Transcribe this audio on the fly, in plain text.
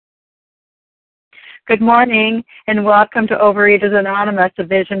Good morning and welcome to Overeaters Anonymous, a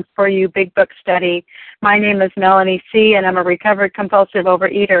Vision for You Big Book Study. My name is Melanie C. and I'm a recovered compulsive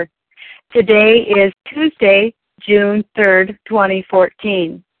overeater. Today is Tuesday, June 3rd,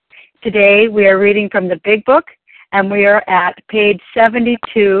 2014. Today we are reading from the Big Book and we are at page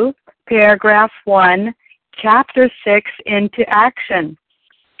 72, paragraph 1, chapter 6, Into Action.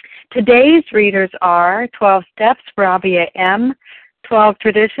 Today's readers are 12 Steps, Rabia M., 12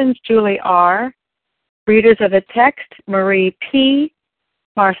 Traditions, Julie R., readers of the text, Marie P.,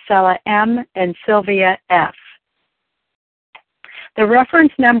 Marcella M., and Sylvia F. The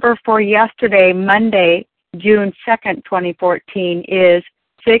reference number for yesterday, Monday, June 2nd, 2014, is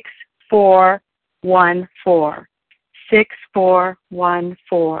 6414.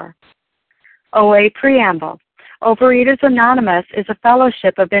 6414. OA Preamble. Overeaters Anonymous is a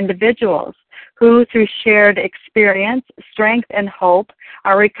fellowship of individuals who, through shared experience, strength, and hope,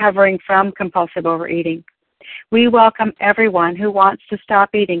 are recovering from compulsive overeating. We welcome everyone who wants to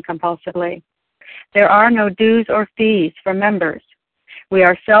stop eating compulsively. There are no dues or fees for members. We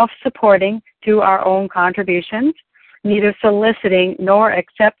are self-supporting through our own contributions, neither soliciting nor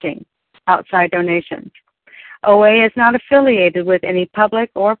accepting outside donations. OA is not affiliated with any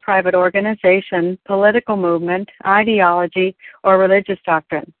public or private organization, political movement, ideology, or religious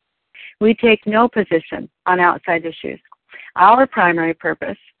doctrine. We take no position on outside issues. Our primary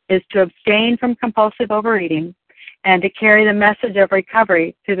purpose is to abstain from compulsive overeating and to carry the message of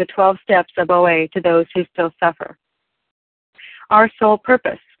recovery through the 12 steps of OA to those who still suffer. Our sole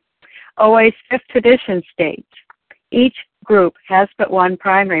purpose. OA's fifth tradition states, each group has but one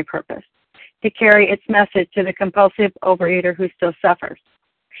primary purpose, to carry its message to the compulsive overeater who still suffers.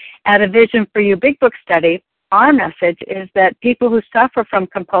 At a Vision for You Big Book study, our message is that people who suffer from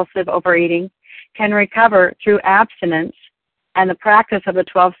compulsive overeating can recover through abstinence and the practice of the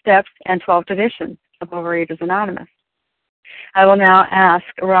 12 steps and 12 traditions of Overeaters Anonymous. I will now ask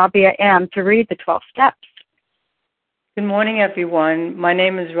Rabia M. to read the 12 steps. Good morning, everyone. My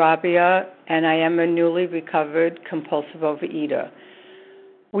name is Rabia, and I am a newly recovered compulsive overeater.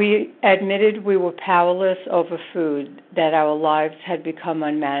 We admitted we were powerless over food, that our lives had become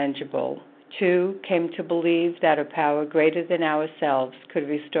unmanageable. 2, came to believe that a power greater than ourselves could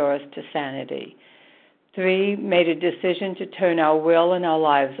restore us to sanity. 3, made a decision to turn our will and our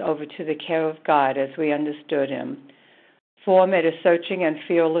lives over to the care of God as we understood Him. 4, made a searching and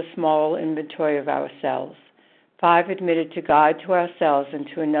fearless moral inventory of ourselves. 5, admitted to God, to ourselves, and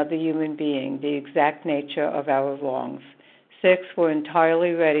to another human being the exact nature of our wrongs. 6, were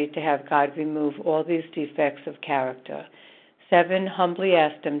entirely ready to have God remove all these defects of character. 7, humbly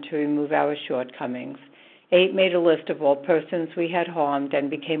asked Him to remove our shortcomings. 8, made a list of all persons we had harmed and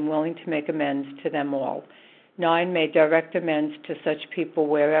became willing to make amends to them all. 9, made direct amends to such people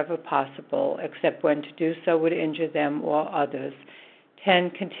wherever possible, except when to do so would injure them or others.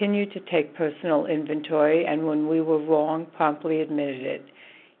 10, continued to take personal inventory, and when we were wrong, promptly admitted it.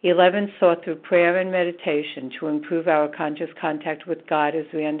 11, sought through prayer and meditation to improve our conscious contact with God as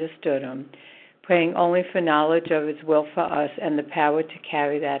we understood Him, praying only for knowledge of His will for us and the power to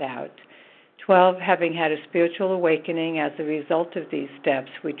carry that out. 12, having had a spiritual awakening as a result of these steps,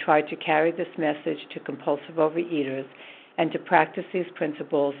 we tried to carry this message to compulsive overeaters and to practice these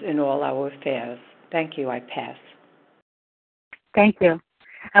principles in all our affairs. Thank you. I pass. Thank you.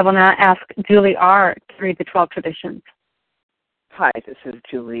 I will now ask Julie R. to read the 12 traditions. Hi, this is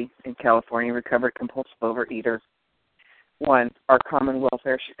Julie in California, recovered compulsive overeater. 1, our common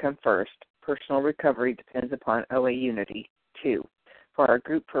welfare should come first. Personal recovery depends upon OA unity. 2, for our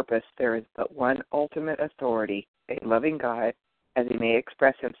group purpose, there is but one ultimate authority, a loving God, as He may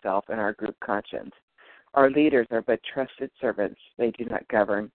express Himself in our group conscience. Our leaders are but trusted servants. They do not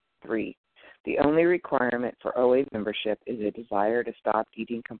govern. 3, the only requirement for OA membership is a desire to stop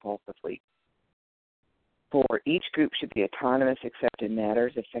eating compulsively. 4, each group should be autonomous except in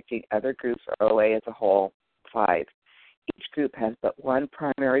matters affecting other groups or OA as a whole. 5, each group has but one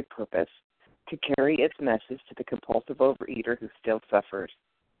primary purpose, to carry its message to the compulsive overeater who still suffers.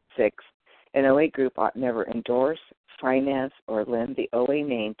 6, an OA group ought never endorse, finance, or lend the OA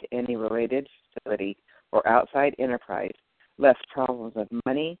name to any related facility or outside enterprise, lest problems of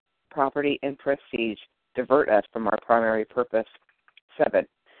money, property, and prestige divert us from our primary purpose. 7,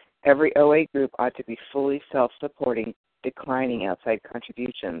 every OA group ought to be fully self-supporting, declining outside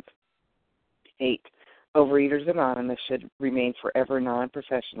contributions. 8, Overeaters Anonymous should remain forever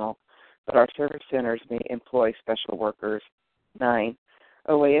non-professional, but our service centers may employ special workers. 9,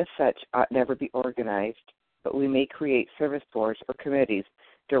 OA as such ought never be organized, but we may create service boards or committees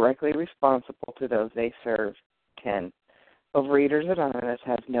directly responsible to those they serve. 10, Overeaters Anonymous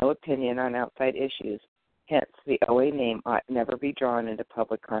has no opinion on outside issues. Hence, the OA name ought never be drawn into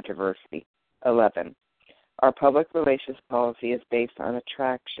public controversy. 11. Our public relations policy is based on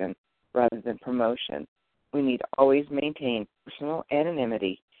attraction rather than promotion. We need to always maintain personal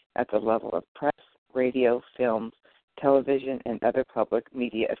anonymity at the level of press, radio, films, television, and other public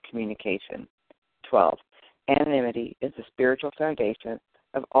media of communication. 12. Anonymity is the spiritual foundation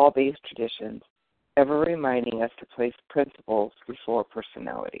of all these traditions, ever reminding us to place principles before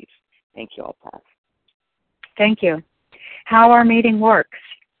personalities. Thank you, all, Pat. Thank you. How our meeting works.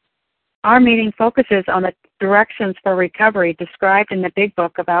 Our meeting focuses on the directions for recovery described in the Big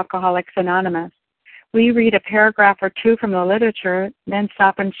Book of Alcoholics Anonymous. We read a paragraph or two from the literature, then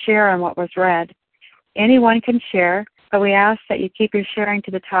stop and share on what was read. Anyone can share, but we ask that you keep your sharing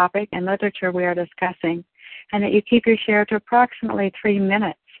to the topic and literature we are discussing, and that you keep your share to approximately 3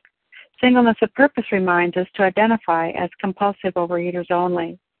 minutes. Singleness of purpose reminds us to identify as compulsive overeaters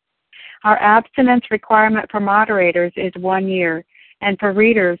only. Our abstinence requirement for moderators is 1 year, and for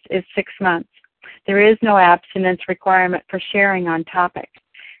readers is 6 months. There is no abstinence requirement for sharing on topic.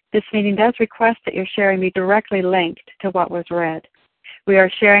 This meeting does request that your sharing be directly linked to what was read. We are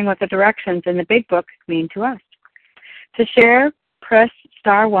sharing what the directions in the Big Book mean to us. To share, press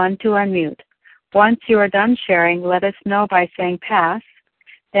star 1 to unmute. Once you are done sharing, let us know by saying pass,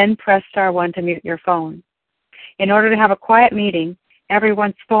 then press star 1 to mute your phone. In order to have a quiet meeting,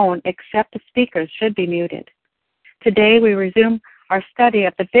 everyone's phone except the speaker's should be muted. Today we resume our study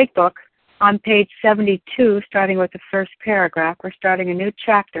of the Big Book on page 72, starting with the first paragraph. We're starting a new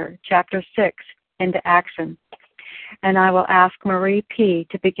chapter, chapter 6, into action. And I will ask Marie P.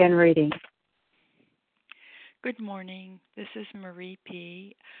 to begin reading. Good morning. This is Marie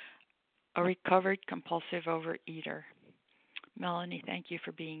P., a recovered compulsive overeater. Melanie, thank you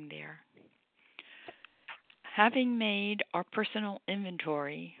for being there. Having made our personal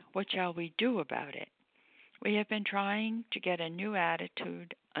inventory, what shall we do about it? We have been trying to get a new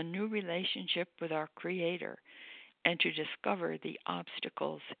attitude, a new relationship with our Creator, and to discover the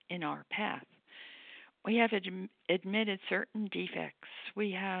obstacles in our path. We have admitted certain defects. We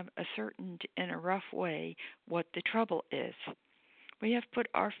have ascertained in a rough way what the trouble is. We have put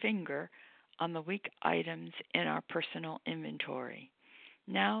our finger on the weak items in our personal inventory.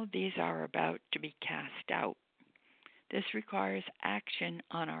 Now these are about to be cast out. This requires action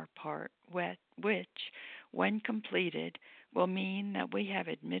on our part, which, when completed, will mean that we have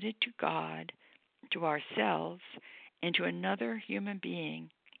admitted to God, to ourselves, and to another human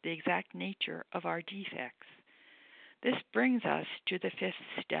being the exact nature of our defects. This brings us to the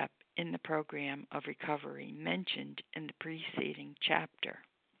 5th step in the program of recovery mentioned in the preceding chapter.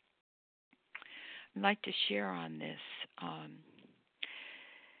 I'd like to share on this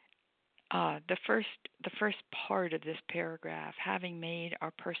the first part of this paragraph, having made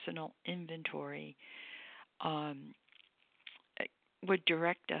our personal inventory, would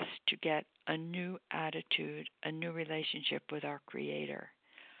direct us to get a new attitude, a new relationship with our Creator,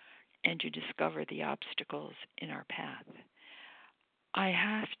 and to discover the obstacles in our path. I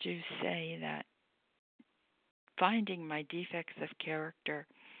have to say that finding my defects of character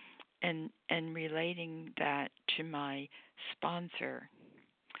and relating that to my sponsor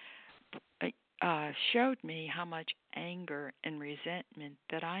showed me how much anger and resentment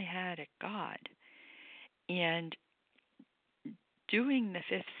that I had at God. And doing the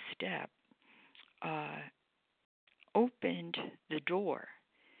 5th step opened the door.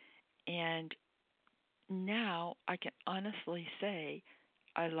 And now I can honestly say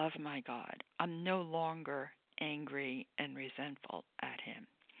I love my God. I'm no longer angry and resentful at Him.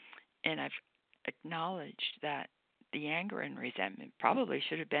 And I've acknowledged that the anger and resentment probably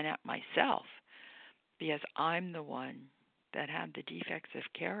should have been at myself, because I'm the one that had the defects of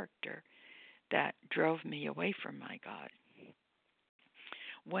character that drove me away from my God.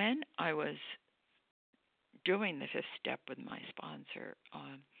 When I was doing the 5th step with my sponsor,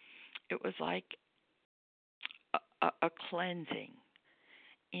 it was like a cleansing.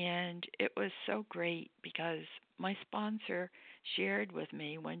 And it was so great because my sponsor shared with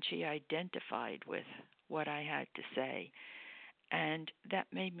me when she identified with what I had to say. And that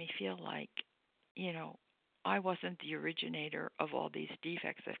made me feel like, I wasn't the originator of all these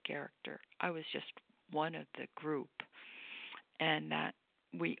defects of character. I was just one of the group. And that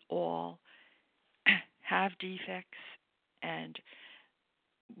we all have defects, and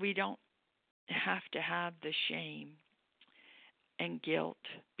we don't have to have the shame and guilt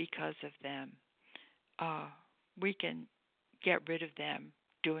because of them. We can get rid of them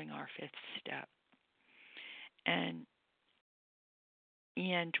doing our 5th step. And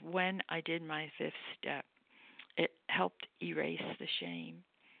when I did my 5th step, it helped erase the shame,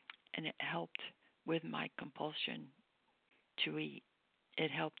 and it helped with my compulsion to eat.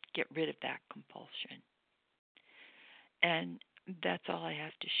 It helped get rid of that compulsion. And that's all I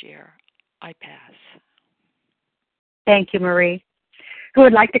have to share. I pass. Thank you, Marie. Who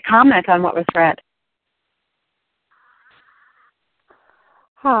would like to comment on what was read?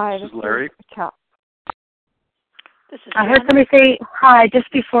 Hi, this is Larry. I heard somebody say hi just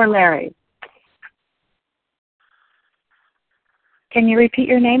before Larry. Can you repeat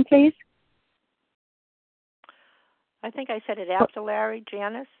your name, please? I think I said it after Larry.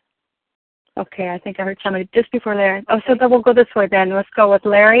 Janice? Okay, I think I heard somebody just before Larry. Oh, so then we'll go this way then. Let's go with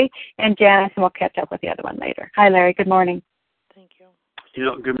Larry and Janice, and we'll catch up with the other one later. Hi, Larry. Good morning. Thank you.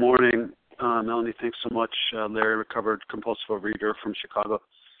 Good morning, Melanie. Thanks so much. Larry, recovered compulsive overeater from Chicago.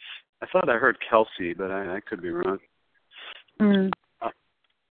 I thought I heard Kelsey, but I could be wrong.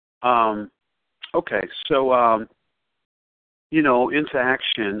 Okay, so into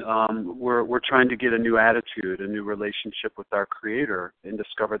action. We're trying to get a new attitude, a new relationship with our Creator, and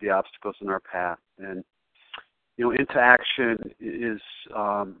discover the obstacles in our path. And into action is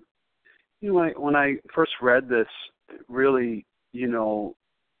when I first read this, really,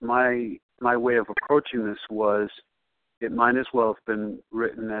 my way of approaching this was it might as well have been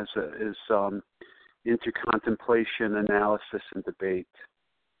written as into contemplation, analysis, and debate.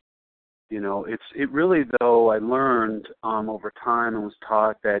 It really, though, I learned over time and was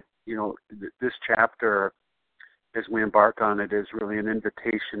taught that, this chapter, as we embark on it, is really an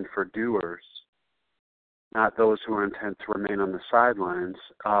invitation for doers, not those who are intent to remain on the sidelines.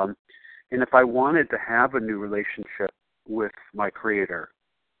 And if I wanted to have a new relationship with my Creator,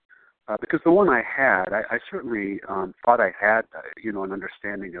 because the one I had, I certainly thought I had, an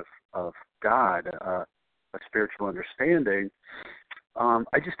understanding of God, a spiritual understanding.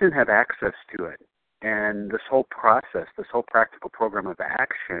 I just didn't have access to it. And this whole process, this whole practical program of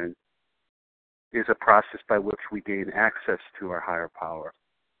action is a process by which we gain access to our higher power.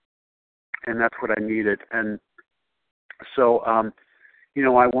 And that's what I needed. And so,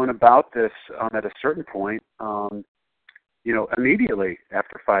 I went about this at a certain point, immediately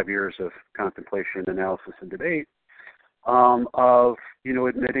after 5 years of contemplation, analysis, and debate, of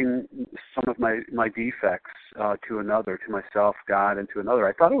admitting some of my defects to another, to myself, God, and to another.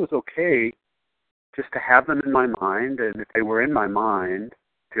 I thought it was okay just to have them in my mind, and if they were in my mind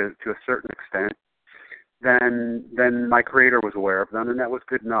to a certain extent, then my Creator was aware of them, and that was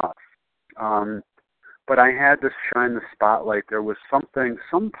good enough. But I had to shine the spotlight. There was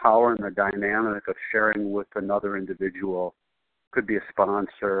some power in the dynamic of sharing with another individual. Could be a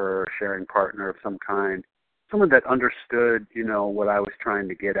sponsor or a sharing partner of some kind. Someone that understood, what I was trying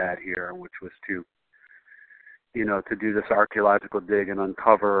to get at here, which was to do this archaeological dig and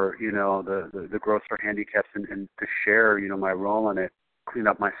uncover, the grosser handicaps and to share, my role in it, clean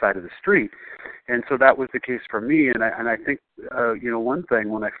up my side of the street. And so that was the case for me. And I think, one thing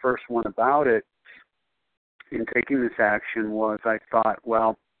when I first went about it in taking this action was I thought,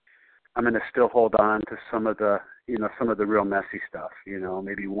 well, I'm going to still hold on to some of the real messy stuff,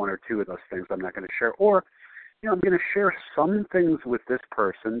 maybe one or two of those things I'm not going to share. Or, I'm going to share some things with this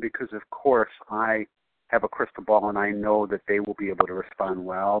person because, of course, I have a crystal ball and I know that they will be able to respond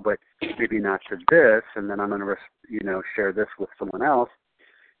well, but maybe not to this. And then I'm going to, share this with someone else,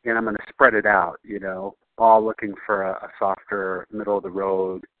 and I'm going to spread it out, all looking for a softer,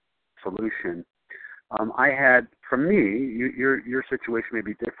 middle-of-the-road solution. I had, for me, your situation may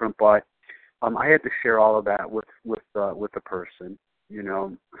be different, but I had to share all of that with the person,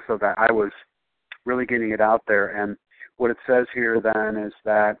 so that I was really getting it out there. And what it says here then is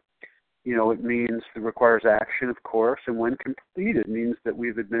that, it means it requires action, of course, and when completed, means that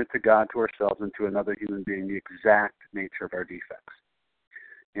we've admitted to God, to ourselves, and to another human being the exact nature of our defects.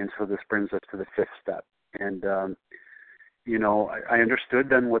 And so this brings us to the fifth step. And, I understood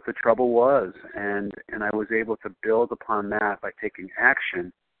then what the trouble was, and I was able to build upon that by taking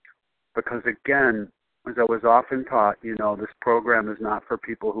action. Because, again, as I was often taught, this program is not for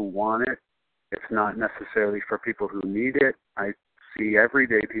people who want it. It's not necessarily for people who need it. I see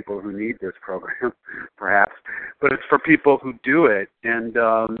everyday people who need this program, perhaps, but it's for people who do it. And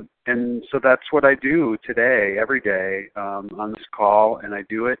so that's what I do today, every day, on this call, and I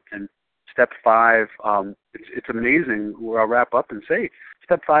do it. And step 5, it's amazing where I'll wrap up and say,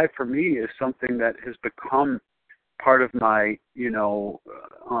 step 5 for me is something that has become part of my,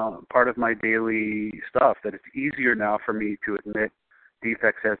 part of my daily stuff, that it's easier now for me to admit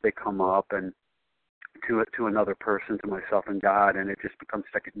defects as they come up and to another person, to myself and God, and it just becomes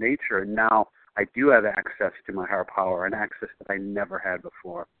second nature. And now I do have access to my higher power, and access that I never had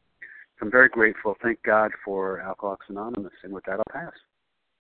before. I'm very grateful. Thank God for Alcoholics Anonymous. And with that, I'll pass.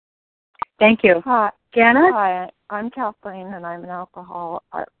 Thank you. Hi, Janet? hi. I'm Kathleen, and I'm an alcoholic.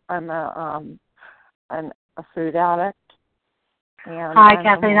 I'm a food addict. And Hi,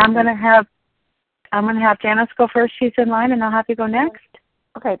 Kathleen. I'm going to have Janice go first. She's in line, and I'll have you go next.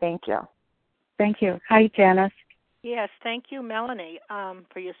 Okay, thank you. Thank you. Hi, Janice. Yes, thank you, Melanie,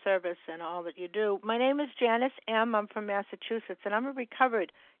 for your service and all that you do. My name is Janice M. I'm from Massachusetts, and I'm a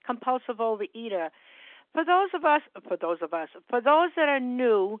recovered compulsive overeater. For those that are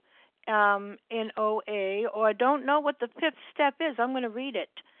new in OA or don't know what the fifth step is, I'm going to read it.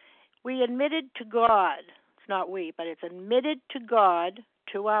 We admitted to God. It's not we, but it's admitted to God,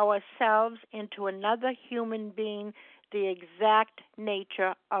 to ourselves, and to another human being the exact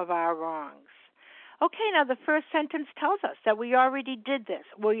nature of our wrongs. Okay, now the first sentence tells us that we already did this.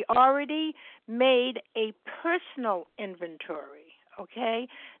 We already made a personal inventory, okay?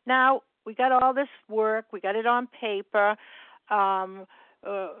 Now, we got all this work. We got it on paper.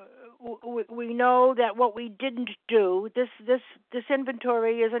 We know that what we didn't do, this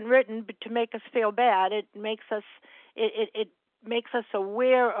inventory isn't written to make us feel bad. It makes us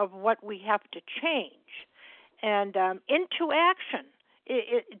aware of what we have to change, and into action.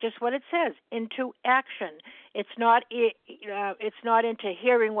 Just what it says, into action. It's not into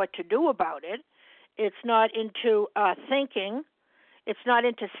hearing what to do about it. It's not into thinking. It's not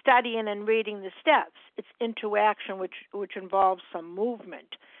into studying and reading the steps. It's into action, which involves some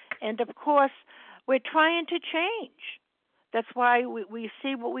movement. And of course, we're trying to change. That's why we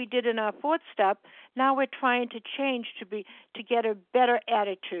see what we did in our fourth step. Now we're trying to change to get a better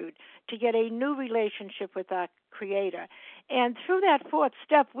attitude, to get a new relationship with our Creator. And through that fourth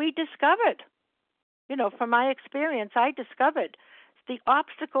step, we discovered, from my experience, I discovered the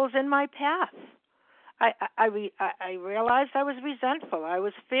obstacles in my path. I realized I was resentful. I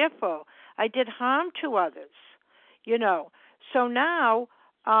was fearful. I did harm to others, So now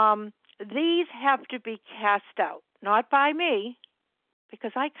these have to be cast out, not by me,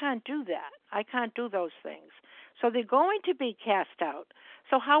 because I can't do that. I can't do those things. So they're going to be cast out.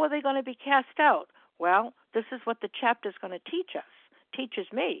 So how are they going to be cast out? Well, this is what the chapter is going to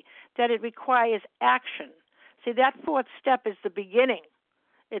teaches me, that it requires action. See, that fourth step is the beginning.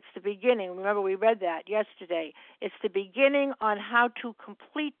 It's the beginning. Remember, we read that yesterday. It's the beginning on how to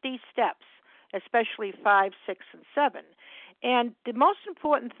complete these steps, especially 5, 6, and 7. And the most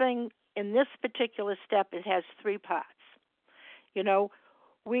important thing in this particular step, it has 3 parts.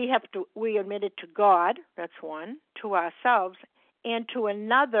 We admit it to God, that's one, to ourselves, and to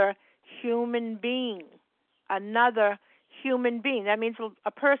another human being. Another human being. That means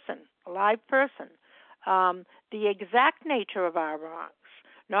a person, a live person. The exact nature of our wrongs.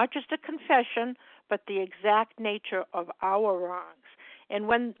 Not just a confession, but the exact nature of our wrongs. And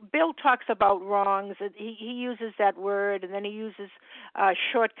when Bill talks about wrongs, he uses that word, and then he uses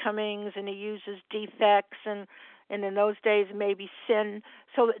shortcomings, and he uses defects, and in those days maybe sin.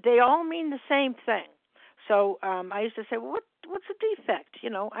 So they all mean the same thing. So I used to say, well, what's a defect?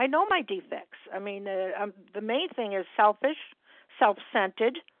 I know my defects. I mean, the main thing is selfish,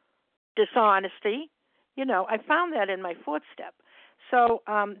 self-centered, dishonesty. I found that in my fourth step. So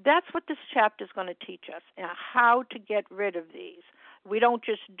that's what this chapter is going to teach us, how to get rid of these. We don't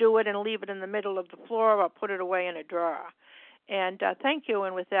just do it and leave it in the middle of the floor or put it away in a drawer. And thank you,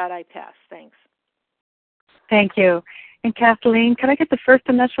 and with that, I pass. Thanks. Thank you. And Kathleen, could I get the first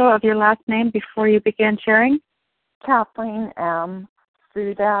initial of your last name before you begin sharing? Kathleen M.,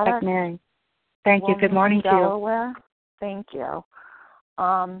 food addict. Like Mary. Thank you. Good morning to you. Delaware. Thank you.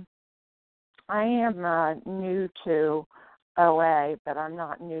 I am new to OA, but I'm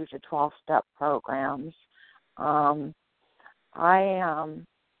not new to 12-step programs. I'm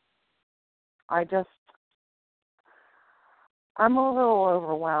a little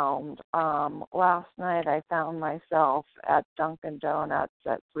overwhelmed. Last night I found myself at Dunkin' Donuts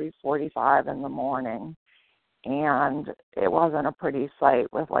at 3:45 in the morning, and it wasn't a pretty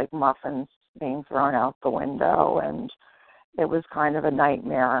sight with muffins being thrown out the window, and it was kind of a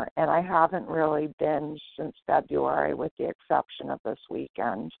nightmare. And I haven't really binged since February, with the exception of this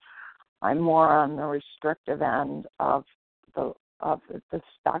weekend. I'm more on the restrictive end of the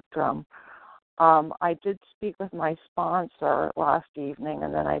spectrum. I did speak with my sponsor last evening,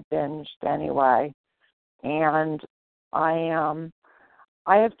 and then I binged anyway. And I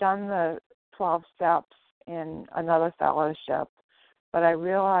have done the 12 steps in another fellowship, but I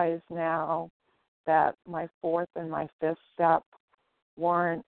realize now that my fourth and my fifth step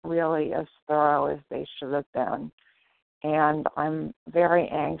weren't really as thorough as they should have been. And I'm very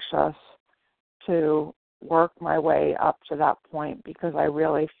anxious to work my way up to that point because I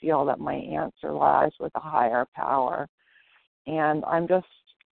really feel that my answer lies with a higher power. And I'm just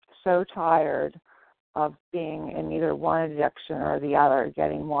so tired of being in either one addiction or the other,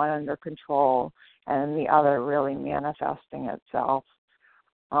 getting one under control and the other really manifesting itself.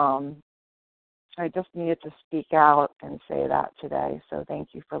 I just needed to speak out and say that today. So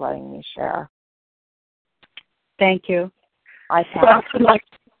thank you for letting me share. Thank you. I pass.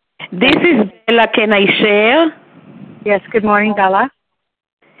 This is Bella. Can I share? Yes, good morning, Bella.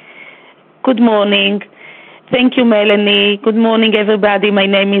 Good morning. Thank you, Melanie. Good morning, everybody. My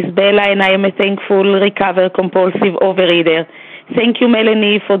name is Bella, and I am a thankful, recovered, compulsive overeater. Thank you,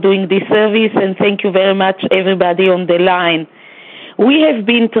 Melanie, for doing this service, and thank you very much, everybody on the line. We have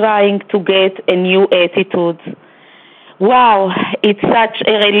been trying to get a new attitude. Wow, it's such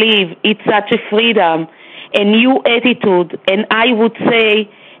a relief. It's such a freedom, a new attitude, and I would say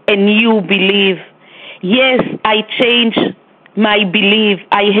a new belief. Yes, I changed my belief.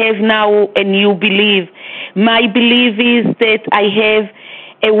 I have now a new belief. My belief is that I have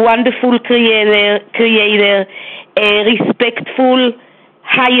a wonderful creator, a respectful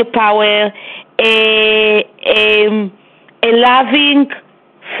higher power, a loving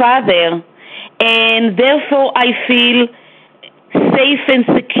Father, and therefore I feel safe and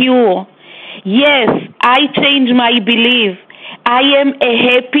secure. Yes, I change my belief. I am a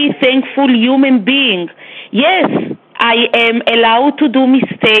happy, thankful human being. Yes, I am allowed to do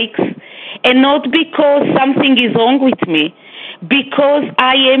mistakes, and not because something is wrong with me, because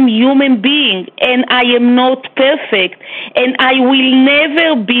I am human being and I am not perfect, and I will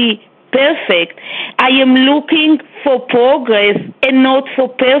never be perfect. I am looking for progress and not for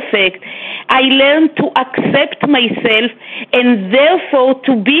perfect. I learn to accept myself and therefore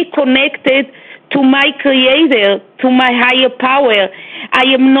to be connected to my Creator, to my higher power. I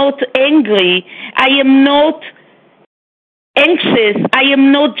am not angry. I am not anxious. I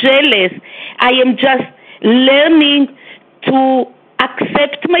am not jealous. I am just learning to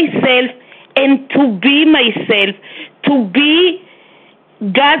accept myself and to be myself, to be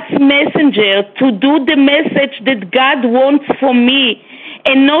God's messenger, to do the message that God wants from me,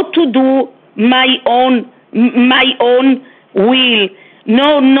 and not to do my own will.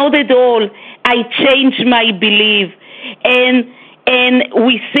 No, not at all. I change my belief, and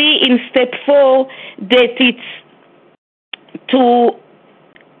we see in step 4 that it's to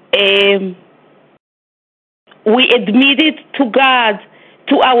we admit it to God,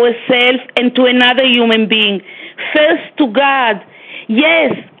 to ourselves, and to another human being. First to God.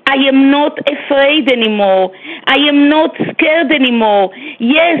 Yes, I am not afraid anymore. I am not scared anymore.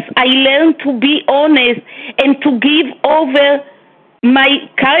 Yes, I learn to be honest and to give over my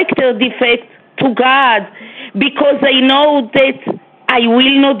character defects to God, because I know that I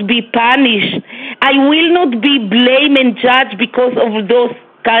will not be punished. I will not be blamed and judged because of those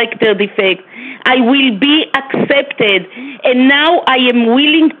character defects. I will be accepted, and now I am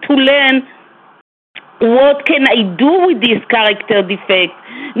willing to learn what can I do with these character defects,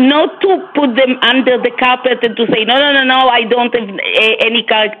 not to put them under the carpet and to say, no, I don't have any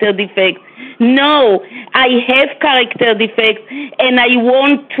character defects. No, I have character defects, and I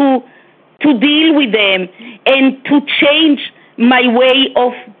want to deal with them and to change my way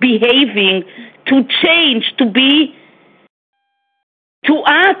of behaving, to change, to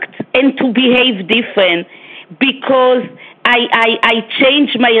act and to behave different, because I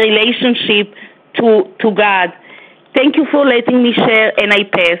changed my relationship to God. Thank you for letting me share, and I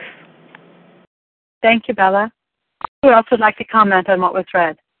pass. Thank you, Bella. Who else would like to comment on what was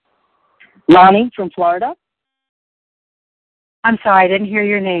read? Lonnie from Florida. I'm sorry, I didn't hear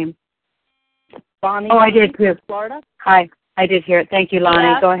your name. Bonnie. Oh, I did too. Florida. Hi, I did hear it. Thank you, Lonnie.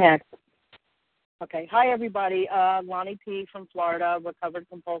 Yeah. Go ahead. Okay. Hi, everybody. Lonnie P. from Florida, recovered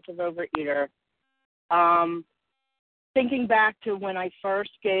compulsive overeater. Thinking back to when I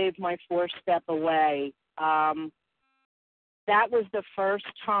first gave my 4-step away, that was the first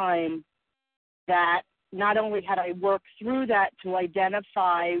time that not only had I worked through that to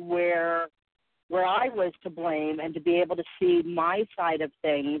identify where I was to blame and to be able to see my side of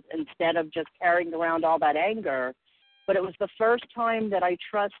things instead of just carrying around all that anger, but it was the first time that I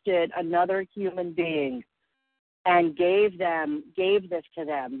trusted another human being and gave this to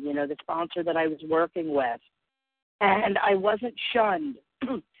them, the sponsor that I was working with. And I wasn't shunned.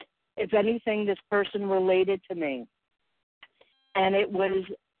 If anything, this person related to me. And it was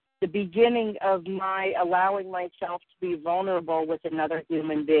the beginning of my allowing myself to be vulnerable with another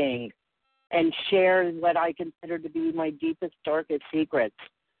human being and share what I consider to be my deepest, darkest secrets,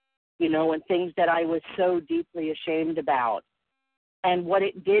 and things that I was so deeply ashamed about. And what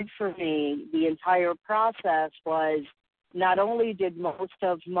it did for me, the entire process, was not only did most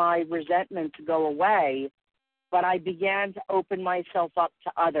of my resentments go away, but I began to open myself up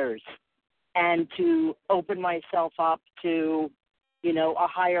to others and to open myself up to, a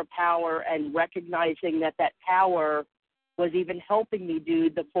higher power, and recognizing that power was even helping me do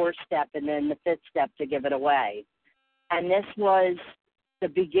the 4th step and then the 5th step to give it away. And this was the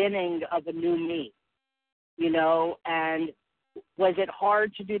beginning of a new me, and was it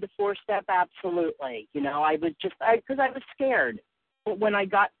hard to do the 4th step? Absolutely. I was because I was scared. But when I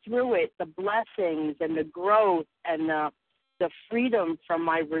got through it, the blessings and the growth and the freedom from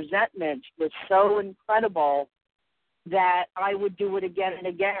my resentment was so incredible that I would do it again and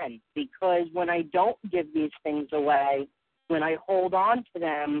again. Because when I don't give these things away, when I hold on to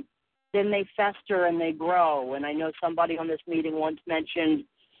them, then they fester and they grow. And I know somebody on this meeting once mentioned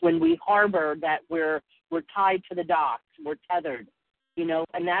when we harbor that we're tied to the docks, we're tethered,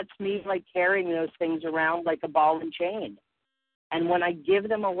 and that's me, like carrying those things around like a ball and chain. And when I give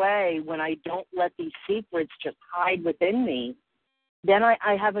them away, when I don't let these secrets just hide within me, then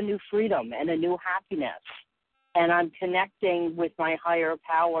I have a new freedom and a new happiness. And I'm connecting with my higher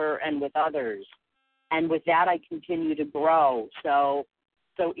power and with others. And with that, I continue to grow. So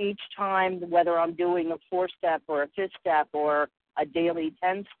each time, whether I'm doing a 4th step or a 5th step or a daily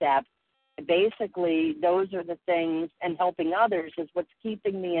 10 step, basically those are the things, and helping others is what's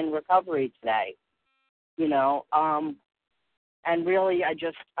keeping me in recovery today. And really,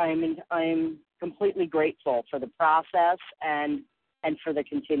 I'm completely grateful for the process and for the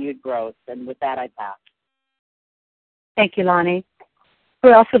continued growth. And with that, I pass. Thank you, Lonnie. Who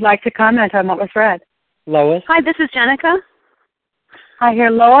else would like to comment on what was read? Lois. Hi, this is Jenica. I hear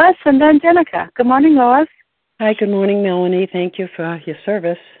Lois and then Jenica. Good morning, Lois. Hi, good morning, Melanie. Thank you for your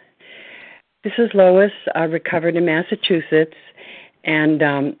service. This is Lois, recovered in Massachusetts. And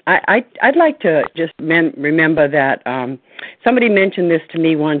I'd like to just remember that somebody mentioned this to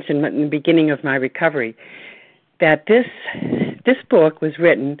me once in the beginning of my recovery, that this book was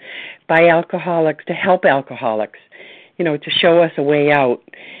written by alcoholics to help alcoholics, to show us a way out.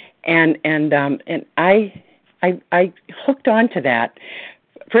 And I hooked on to that.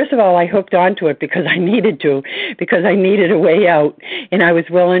 First of all, I hooked onto it because I needed a way out, and I was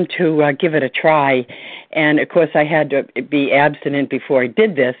willing to give it a try. And, of course, I had to be abstinent before I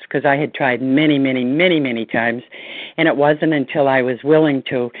did this because I had tried many, many, many, many times, and it wasn't until I was willing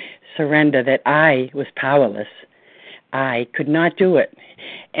to surrender that I was powerless. I could not do it,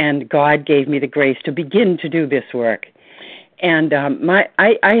 and God gave me the grace to begin to do this work. And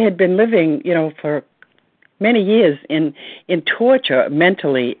I had been living, for many years in torture,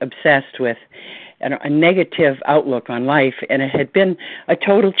 mentally obsessed with a negative outlook on life, and it had been a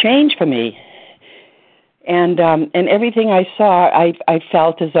total change for me. And everything I saw, I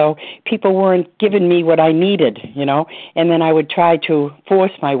felt as though people weren't giving me what I needed, and then I would try to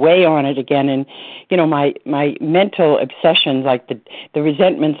force my way on it again. And, my mental obsessions, like the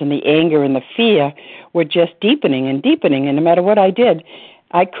resentments and the anger and the fear, were just deepening and deepening. And no matter what I did,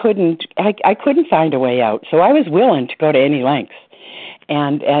 I couldn't find a way out. So I was willing to go to any lengths.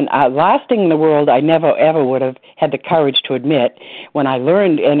 And last thing in the world I never, ever would have had the courage to admit when I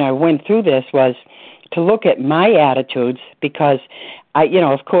learned and I went through this was to look at my attitudes, because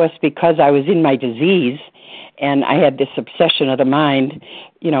of course, because I was in my disease and I had this obsession of the mind,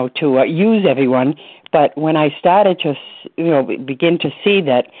 to use everyone. But when I started to, begin to see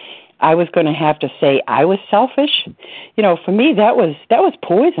that I was going to have to say I was selfish, for me that was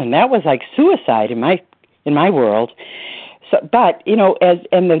poison. That was like suicide in my world. So, but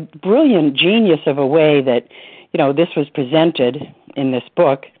and the brilliant genius of a way that this was presented in this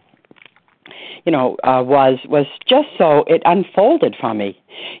book, was just so it unfolded for me,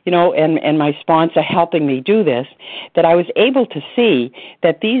 and my sponsor helping me do this, that I was able to see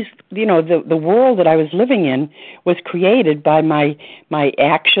that these, the world that I was living in was created by my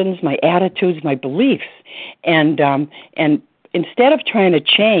actions, my attitudes, my beliefs, and instead of trying to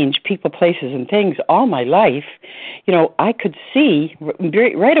change people, places, and things all my life, I could see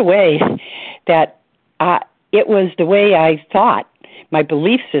right away that it was the way I thought, my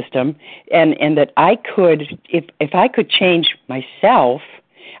belief system, and that I could, if I could change myself,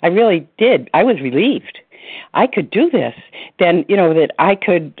 I really did. I was relieved. I could do this. Then, that I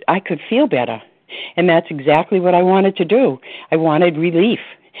could feel better. And that's exactly what I wanted to do. I wanted relief.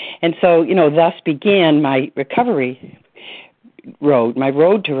 And so, thus began my recovery road, my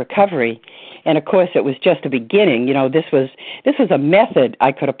road to recovery. And of course, it was just a beginning. This was a method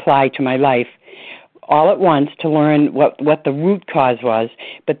I could apply to my life all at once to learn what the root cause was.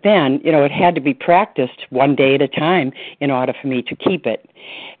 But then, it had to be practiced one day at a time in order for me to keep it.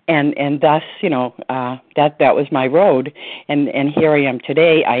 And thus, that was my road. And here I am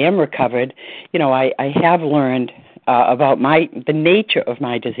today. I am recovered. I have learned about the nature of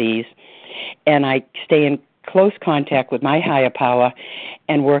my disease, and I stay in close contact with my higher power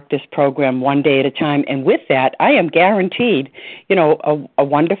and work this program one day at a time. And with that, I am guaranteed, a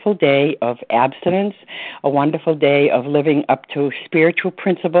wonderful day of abstinence, a wonderful day of living up to spiritual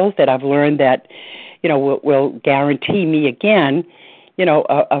principles that I've learned that, will guarantee me again,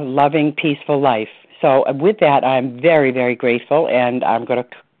 a loving, peaceful life. So with that, I'm very, very grateful, and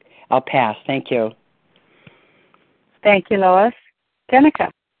I'll pass. Thank you. Thank you, Lois.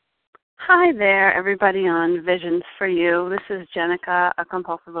 Jenica. Hi there, everybody on Visions for You. This is Jenica, a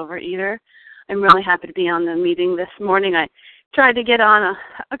compulsive overeater. I'm really happy to be on the meeting this morning. I tried to get on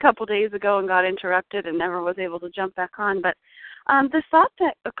a couple days ago and got interrupted and never was able to jump back on. But the thought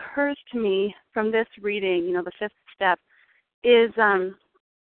that occurs to me from this reading, the fifth step, is a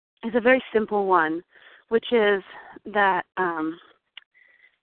very simple one, which is that I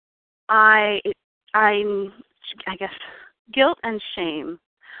guess guilt and shame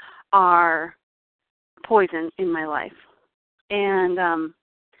are poison in my life. And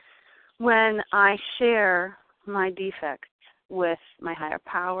when I share my defects with my higher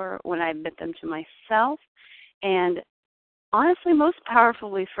power, when I admit them to myself, and honestly, most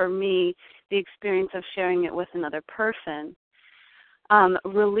powerfully for me, the experience of sharing it with another person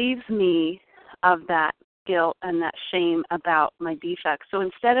relieves me of that guilt and that shame about my defects. So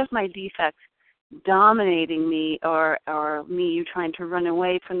instead of my defects dominating me or me trying to run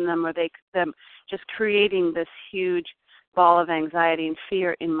away from them or them just creating this huge ball of anxiety and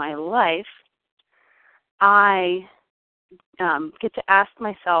fear in my life, I get to ask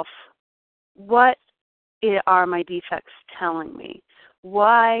myself, what are my defects telling me?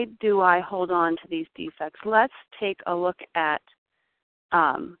 Why do I hold on to these defects? Let's take a look at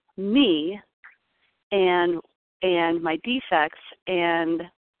me and my defects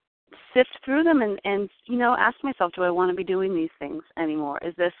and sift through them and ask myself, do I want to be doing these things anymore?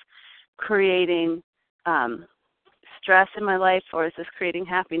 Is this creating stress in my life, or is this creating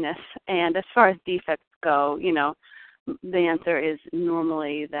happiness? And as far as defects go, the answer is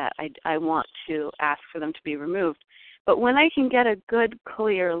normally that I want to ask for them to be removed. But when I can get a good,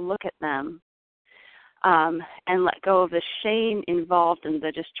 clear look at them and let go of the shame involved in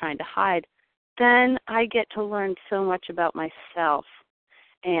the just trying to hide, then I get to learn so much about myself.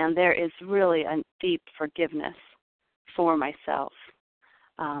 And there is really a deep forgiveness for myself.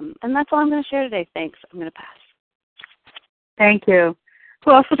 And that's all I'm going to share today. Thanks. I'm going to pass. Thank you.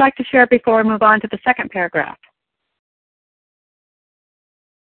 Who else would like to share before we move on to the second paragraph?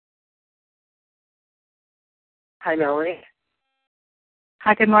 Hi, Melanie.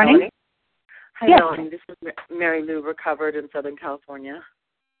 Hi, good morning. Melanie? Hi, yes. Melanie. This is Mary Lou, recovered in Southern California.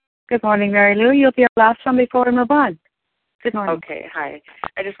 Good morning, Mary Lou. You'll be our last one before we move on. Good morning. Okay, hi.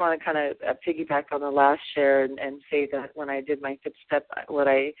 I just want to kind of piggyback on the last share and say that when I did my fifth step, what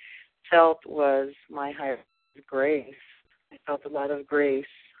I felt was my higher grace. I felt a lot of grace.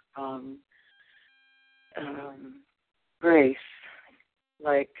 Grace,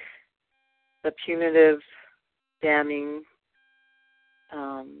 like the punitive, damning,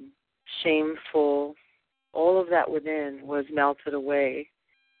 shameful, all of that within was melted away.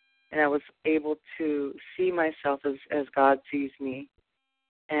 And I was able to see myself as God sees me,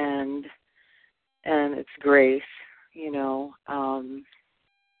 and it's grace, and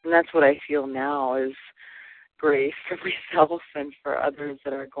that's what I feel now is grace for myself and for others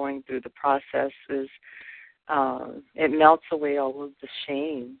that are going through the process. Is it melts away all of the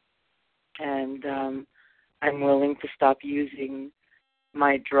shame, and I'm willing to stop using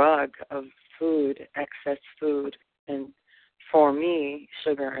my drug of food, excess food, and for me,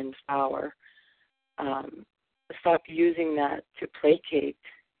 sugar and flour. Stop using that to placate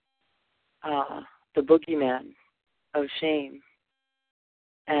the boogeyman of shame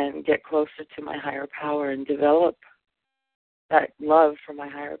and get closer to my higher power and develop that love for my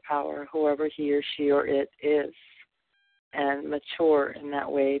higher power, whoever he or she or it is, and mature in that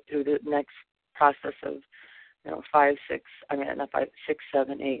way through the next process of 5, 6,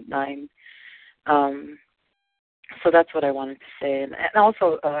 7, 8, 9. So that's what I wanted to say. And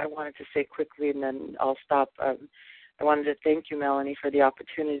also I wanted to say quickly, and then I'll stop. I wanted to thank you, Melanie, for the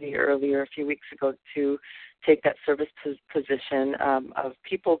opportunity earlier, a few weeks ago, to take that service position of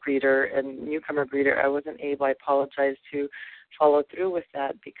people greeter and newcomer greeter. I wasn't able, I apologize, to follow through with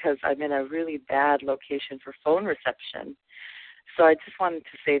that because I'm in a really bad location for phone reception. So I just wanted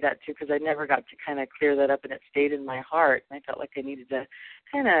to say that too, because I never got to kind of clear that up, and it stayed in my heart, and I felt like I needed to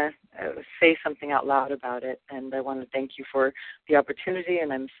kind of say something out loud about it. And I want to thank you for the opportunity,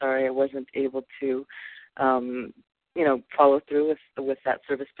 and I'm sorry I wasn't able to, follow through with that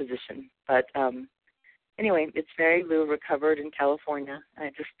service position. But anyway, it's Mary Lou, recovered in California. I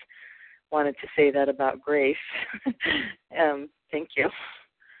just wanted to say that about Grace. Thank you.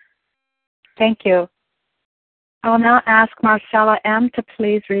 Thank you. I will now ask Marcella M. to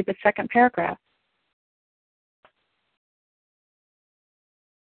please read the second paragraph.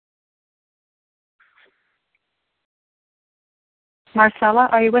 Marcella,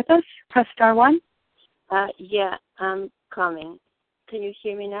 are you with us? Press star 1. Yeah, I'm coming. Can you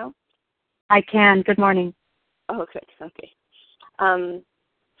hear me now? I can. Good morning. Oh, good. Okay.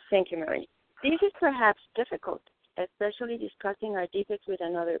 Thank you, Mary. This is perhaps difficult, especially discussing our defects with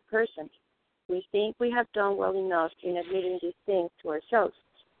another person. We think we have done well enough in admitting these things to ourselves.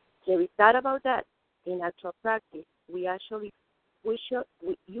 There is doubt about that. In actual practice, we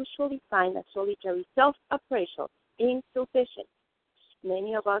usually find a solitary self-appraisal insufficient.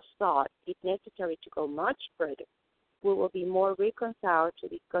 Many of us thought it necessary to go much further. We will be more reconciled to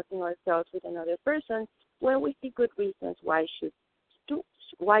discussing ourselves with another person when we see good reasons why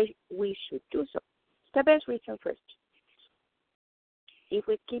we should do so. The best reason first. If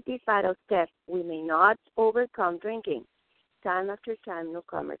we keep this vital step, we may not overcome drinking. Time after time,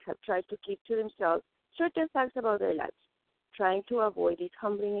 newcomers have tried to keep to themselves certain facts about their lives. Trying to avoid this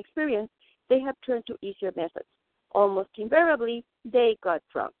humbling experience, they have turned to easier methods. Almost invariably, they got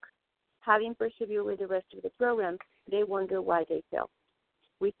drunk. Having persevered with the rest of the program, they wonder why they failed.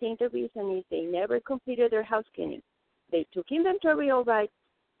 We think the reason is they never completed their house cleaning. They took inventory all right,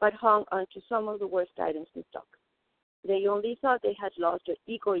 but hung onto some of the worst items in stock. They only thought they had lost their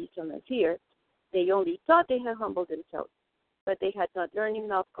egoism and fear. They only thought they had humbled themselves, but they had not learned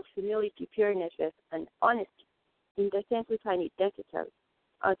enough of humility, fairness, and honesty in the sense we find it necessary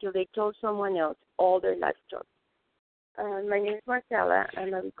until they told someone else all their life story. My name is Marcella.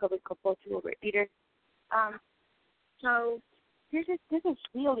 I'm a recovered compulsive overeater. So this is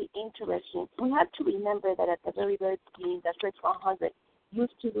really interesting. We have to remember that at the very, very beginning, the first 100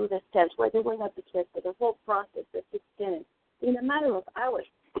 used to do the steps where they were not the steps, but the whole process, the 6 tenets, in a matter of hours.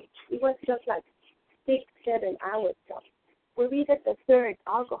 It was just like 6, 7 hours. So we read that the third,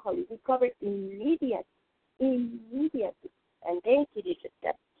 alcohol, is recovered immediately, and then he did the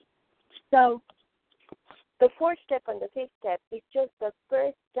steps. So the 4th step and the 5th step is just the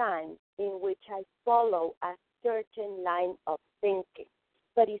first time in which I follow a certain line of thinking,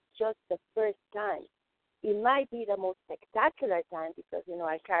 but it's just the first time. It might be the most spectacular time because,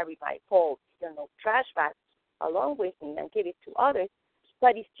 I carry my whole, trash bag along with me and give it to others,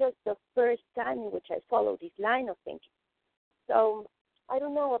 but it's just the first time in which I follow this line of thinking. So I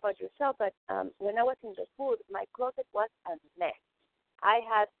don't know about yourself, but when I was in the food, my closet was a mess. I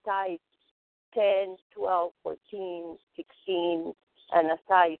had size 10, 12, 14, 16, and a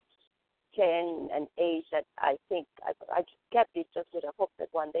size 10 and 8 that I think I kept it just with a hope that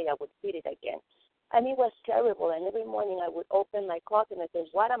one day I would fit it again. And it was terrible. And every morning I would open my closet and say,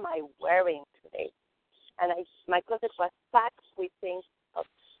 what am I wearing today? And my closet was packed with things.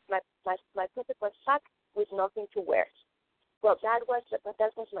 My closet was packed with nothing to wear. Well, that was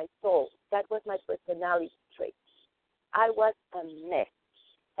my soul. That was my personality trait. I was a mess.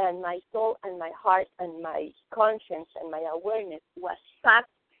 And my soul and my heart and my conscience and my awareness was packed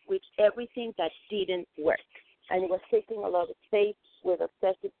with everything that didn't work. And it was taking a lot of space with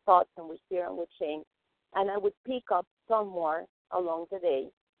obsessive thoughts and with fear and with shame. And I would pick up some more along the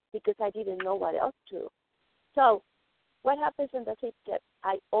day because I didn't know what else to do. So what happens in the 5th step?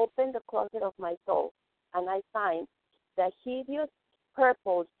 I open the closet of my soul and I find the hideous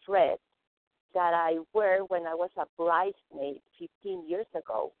purple dress that I wear when I was a bridesmaid 15 years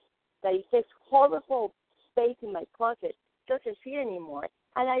ago, that is this horrible space in my closet, doesn't fit anymore,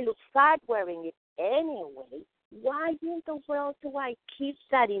 and I look fat wearing it anyway. Why in the world do I keep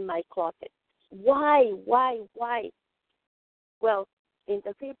that in my closet? Why? Well, in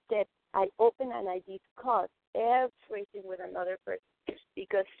the 5th step, I open and I discuss everything with another person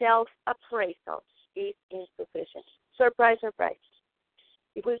because self-appraisal is insufficient. Surprise, surprise.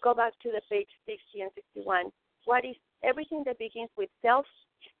 If we go back to the page 60 and 61, what is everything that begins with self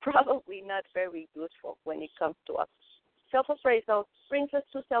is probably not very useful when it comes to us. Self-appraisal brings us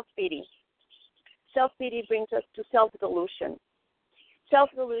to self-pity. Self-pity brings us to self-delusion.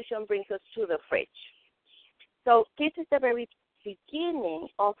 Self-delusion brings us to the fridge. So this is the very beginning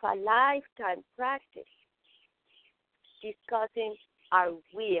of a lifetime practice, discussing our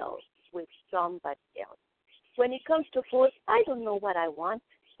will with somebody else. when it comes to food, I don't know what I want.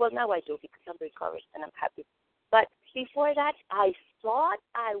 Well, now I do because I'm recovered and I'm happy. But before that, I thought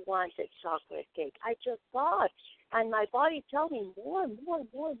I wanted chocolate cake. I just thought. And my body told me more.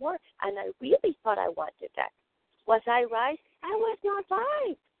 And I really thought I wanted that. Was I right? I was not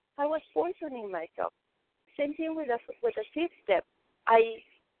right. I was poisoning myself. Same thing with the fifth step. I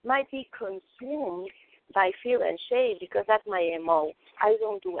might be consumed by fear and shame because that's my MO. I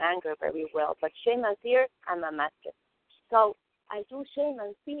don't do anger very well, but shame and fear, I'm a master. So I do shame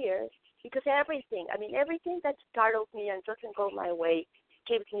and fear because everything that startles me and doesn't go my way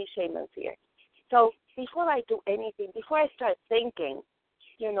gives me shame and fear. So before I do anything, before I start thinking,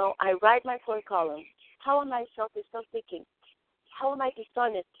 I write my 4 columns. How am I self-seeking? How am I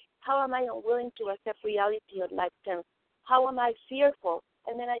dishonest? How am I unwilling to accept reality on life terms? How am I fearful?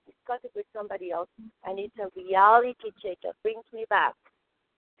 And then I discuss it with somebody else, and it's a reality check that brings me back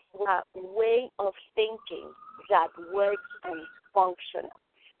a way of thinking that works and is functional,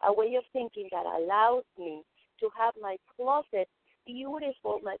 a way of thinking that allows me to have my closet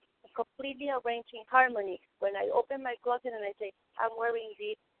beautiful, completely arranged in harmony. When I open my closet and I say, I'm wearing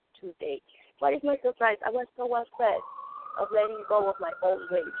this today. What is my surprise? I was so afraid of letting go of my old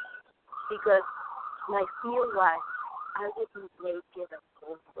ways because my fear was I would be naked and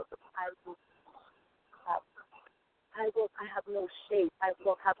cold. I have no shape. I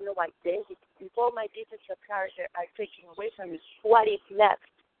will have no identity. If all my details of character are taken away from me, what is left?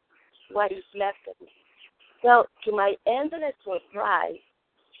 What is left of me? So, to my endless surprise,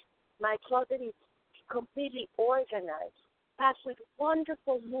 my closet is completely organized, packed with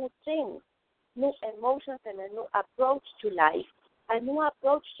wonderful new things, new emotions, and a new approach to life. A new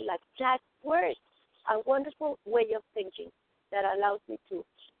approach to life that works. A wonderful way of thinking that allows me to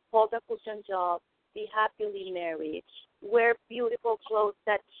hold a full-time job, be happily married, wear beautiful clothes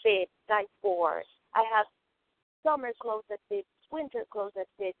that fit, size 4. I have summer clothes that fit, winter clothes that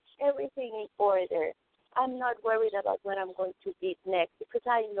fit, everything in order. I'm not worried about what I'm going to eat next because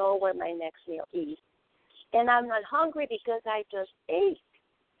I know where my next meal is. And I'm not hungry because I just ate.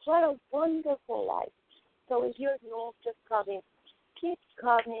 What a wonderful life. So if you're new, just coming, keep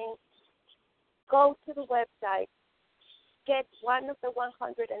coming. Go to the website, get one of the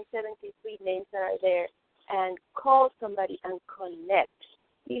 173 names that are there, and call somebody and connect.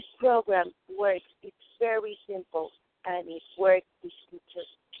 This program works. It's very simple, and it works if you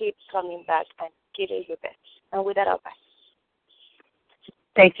just keep coming back and give it your best. And with that, I'll pass.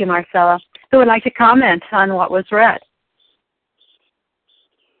 Thank you, Marcella. Who would like to comment on what was read?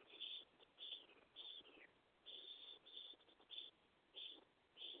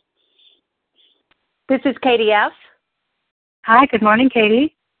 This is Katie F. Hi, good morning,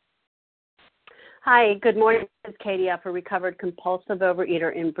 Katie. Hi, good morning. This is Katie F., a recovered compulsive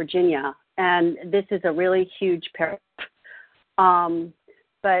overeater in Virginia. And this is a really huge paragraph.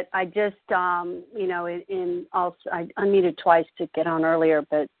 But I just, I unmuted twice to get on earlier,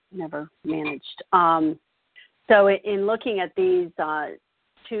 but never managed. So in looking at these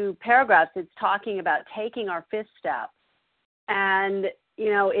 2 paragraphs, it's talking about taking our 5th step. And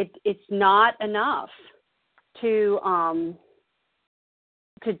it's not enough to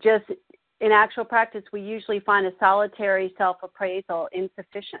just, in actual practice, we usually find a solitary self-appraisal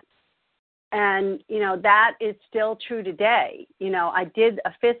insufficient. And, that is still true today. I did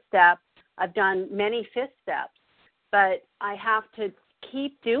a 5th step. I've done many 5th steps, but I have to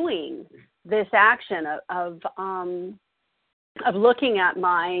keep doing this action of looking at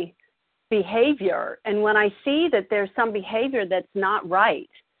my behavior. And when I see that there's some behavior that's not right,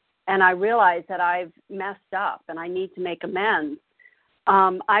 and I realize that I've messed up and I need to make amends,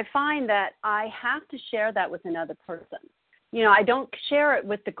 I find that I have to share that with another person. I don't share it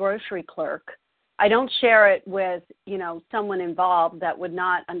with the grocery clerk. I don't share it with, someone involved that would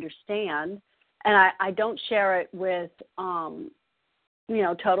not understand. And I don't share it with,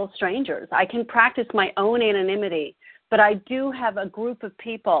 total strangers. I can practice my own anonymity, but I do have a group of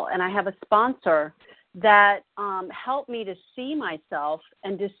people, and I have a sponsor that help me to see myself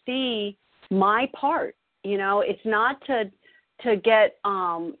and to see my part. It's not to get,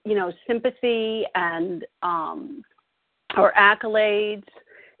 sympathy and or accolades.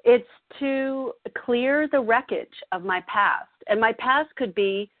 It's to clear the wreckage of my past. And my past could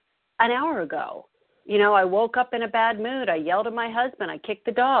be an hour ago. I woke up in a bad mood. I yelled at my husband. I kicked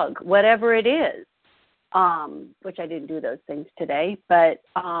the dog, whatever it is, which I didn't do those things today. But,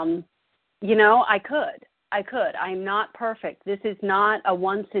 I could. I'm not perfect. This is not a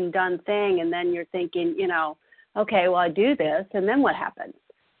once and done thing. And then you're thinking, okay, well, I do this, and then what happens?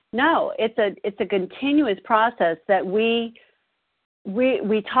 No, it's a continuous process that we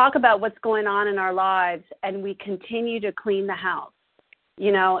we talk about what's going on in our lives, and we continue to clean the house,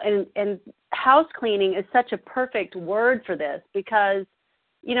 you know, and house cleaning is such a perfect word for this, because,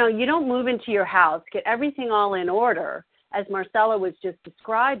 you know, you don't move into your house, get everything all in order, as Marcella was just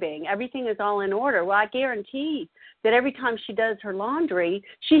describing. Everything is all in order. Well, I guarantee that every time she does her laundry,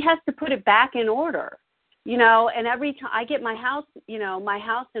 she has to put it back in order, you know, and every time I get my house, you know, my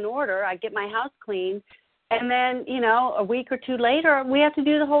house in order, I get my house clean, and then, you know, a week or two later, we have to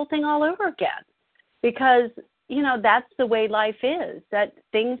do the whole thing all over again, because, you know, that's the way life is, that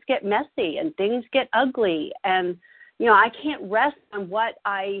things get messy and things get ugly. And, you know, I can't rest on what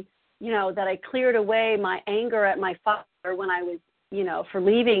you know, that I cleared away my anger at my father when I was, you know, for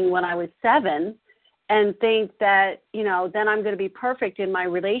leaving when I was 7, and think that, you know, then I'm going to be perfect in my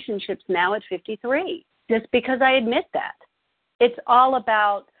relationships now at 53, just because I admit that. It's all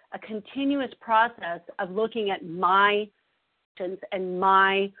about a continuous process of looking at my actions and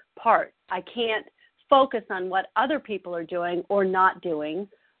my part. I can't focus on what other people are doing or not doing,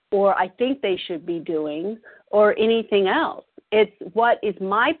 or I think they should be doing, or anything else. It's what is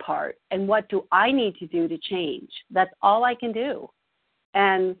my part and what do I need to do to change. That's all I can do.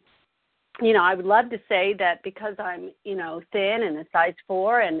 And, you know, I would love to say that because I'm, you know, thin and a size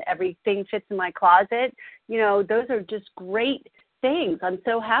 4 and everything fits in my closet, you know, those are just great things. I'm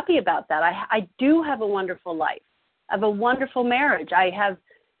so happy about that. I do have a wonderful life. I have a wonderful marriage. I have,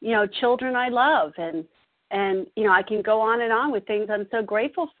 you know, children I love, and you know, I can go on and on with things I'm so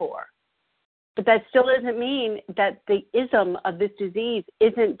grateful for. But that still doesn't mean that the ism of this disease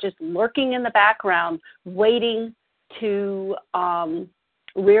isn't just lurking in the background, waiting to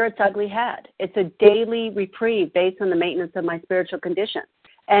rear its ugly head. It's a daily reprieve based on the maintenance of my spiritual condition.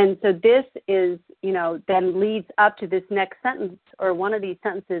 And so this is, you know, then leads up to this next sentence, or one of these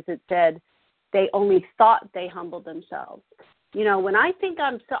sentences that said, they only thought they humbled themselves. You know, when I think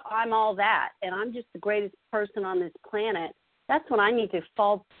I'm all that, and I'm just the greatest person on this planet, that's when I need to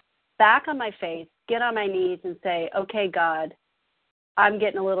fall back on my face, get on my knees and say, okay, God, I'm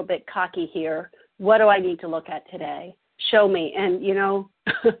getting a little bit cocky here. What do I need to look at today? Show me. And, you know,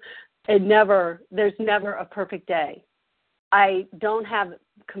 there's never a perfect day. I don't have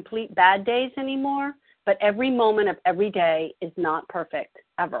complete bad days anymore, but every moment of every day is not perfect,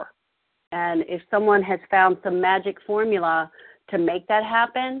 ever. And if someone has found some magic formula to make that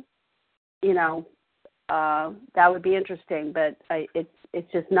happen, you know, that would be interesting, but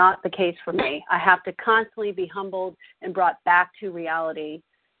it's just not the case for me. I have to constantly be humbled and brought back to reality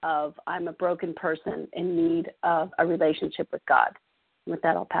of I'm a broken person in need of a relationship with God. With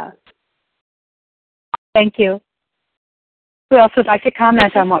that, I'll pass. Thank you. Who else would like to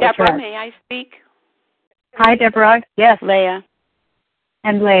comment on what was read? Deborah, may I speak? Hi, Deborah. Yes. Leah.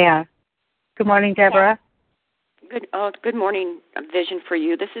 And Leah. Good morning, Deborah. Good morning, Vision for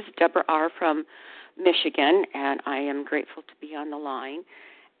You. This is Deborah R. from Michigan, and I am grateful to be on the line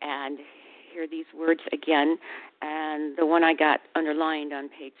and hear these words again. And the one I got underlined on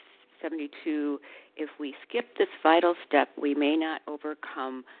page 72, if we skip this vital step, we may not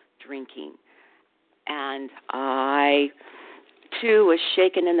overcome drinking. And I, too, was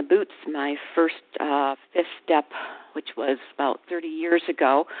shaken in the boots my first fifth step, which was about 30 years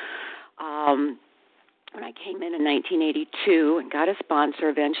ago. When I came in 1982 and got a sponsor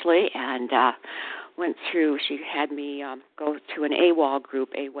eventually, and went through, she had me go to an AWOL group,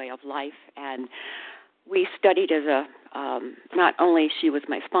 A Way of Life, and we studied as a, not only she was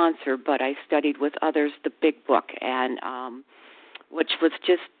my sponsor, but I studied with others the Big Book, and which was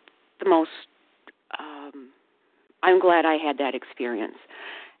just the most, I'm glad I had that experience.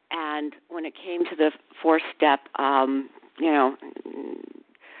 And when it came to the fourth step, you know,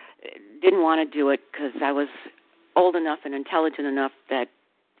 didn't want to do it because I was old enough and intelligent enough that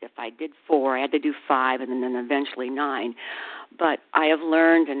if I did 4, I had to do 5 and then eventually 9. But I have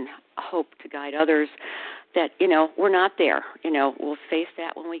learned and hope to guide others that, you know, we're not there. You know, we'll face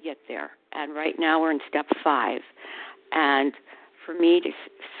that when we get there. And right now we're in step 5. And for me to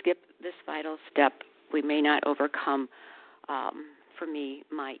skip this vital step, we may not overcome, for me,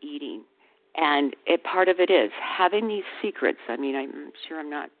 my eating. And part of it is having these secrets. I mean, I'm sure I'm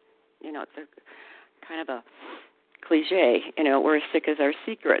not, you know, it's a kind of a cliche, you know, we're as sick as our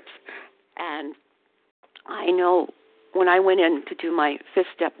secrets. And I know when I went in to do my fifth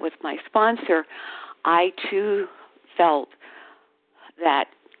step with my sponsor, I too felt that,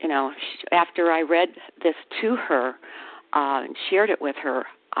 you know, after I read this to her and shared it with her,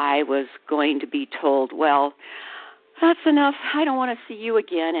 I was going to be told, well, that's enough. I don't want to see you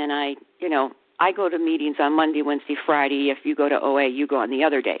again. And I go to meetings on Monday, Wednesday, Friday. If you go to OA, you go on the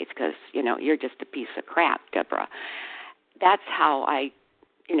other days because, you know, you're just a piece of crap, Deborah. that's how I,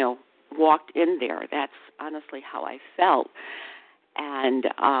 walked in there. That's honestly how I felt. And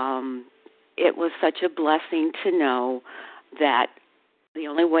it was such a blessing to know that the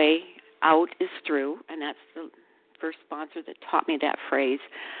only way out is through, and that's the first sponsor that taught me that phrase,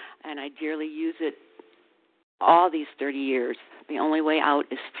 and I dearly use it all these 30 years. The only way out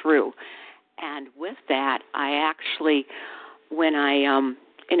is through. And with that, I actually, when I,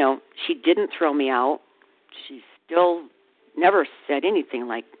 she didn't throw me out. She still never said anything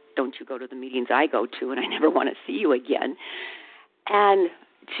like, don't you go to the meetings I go to, and I never want to see you again. And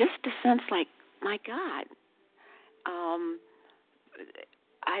just a sense like, my God,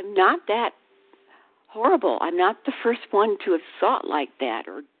 I'm not that horrible. I'm not the first one to have thought like that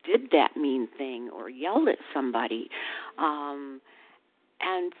or did that mean thing or yelled at somebody.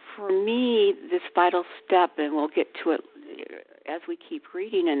 And for me, this vital step, and we'll get to it as we keep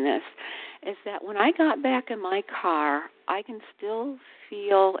reading in this, is that when I got back in my car, I can still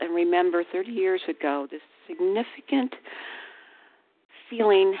feel and remember 30 years ago this significant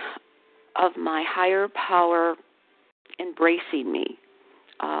feeling of my higher power embracing me.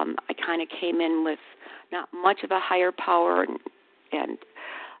 I kind of came in with not much of a higher power and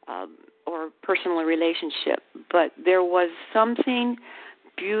or personal relationship, but there was something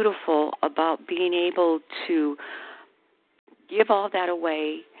beautiful about being able to give all that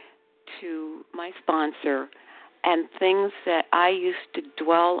away to my sponsor, and things that I used to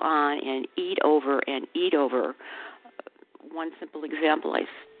dwell on and eat over. One simple example, I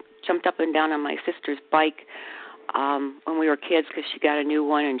jumped up and down on my sister's bike when we were kids because she got a new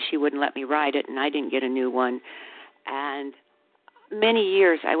one and she wouldn't let me ride it, and I didn't get a new one. And many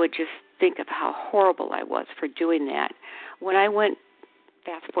years I would just think of how horrible I was for doing that. When I went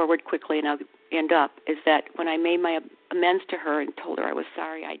fast forward quickly, and I'll end up, is that when I made my amends to her and told her I was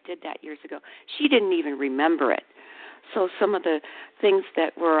sorry I did that years ago, she didn't even remember it. So some of the things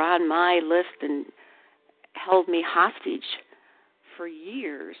that were on my list and held me hostage for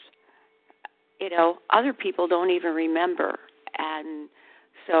years, other people don't even remember. And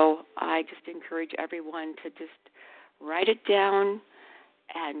so I just encourage everyone to just write it down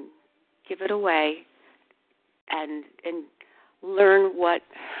and give it away and learn what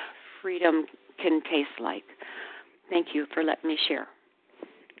freedom can taste like. Thank you for letting me share.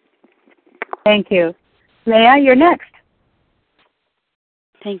 Thank you. Leah, you're next.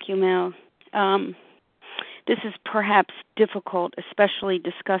 Thank you, Mel. This is perhaps difficult, especially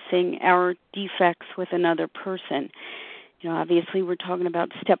discussing our defects with another person. Obviously we're talking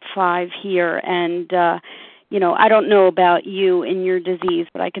about step 5 here, and I don't know about you and your disease,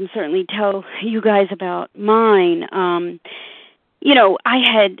 but I can certainly tell you guys about mine. I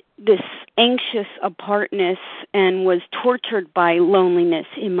had this anxious apartness and was tortured by loneliness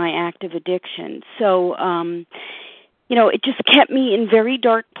in my active addiction. So, it just kept me in very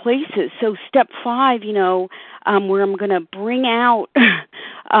dark places. So step 5, where I'm going to bring out,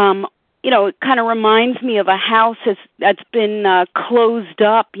 it kind of reminds me of a house that's been closed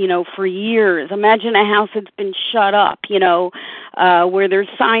up, for years. Imagine a house that's been shut up, where there's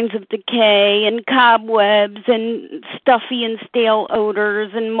signs of decay and cobwebs and stuffy and stale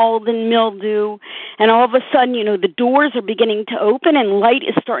odors and mold and mildew. And all of a sudden, the doors are beginning to open and light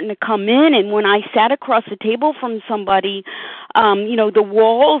is starting to come in. And when I sat across the table from somebody, the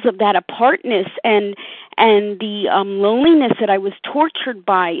walls of that apartness and the loneliness that I was tortured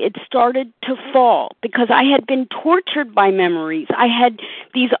by, it started to fall because I had been tortured by memories. I had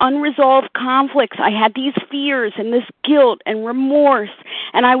these unresolved conflicts. I had these fears and this guilt and remorse,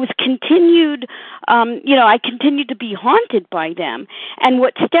 and I was continued to be haunted by them. And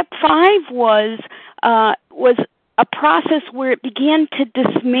what step 5 was a process where it began to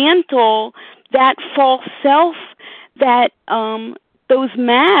dismantle that false self, that those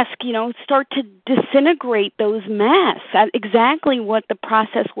masks, start to disintegrate those masks. That's exactly what the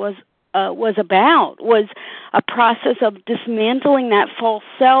process was about, was a process of dismantling that false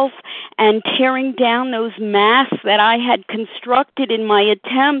self and tearing down those masks that I had constructed in my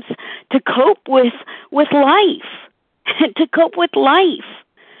attempts to cope with life, to cope with life.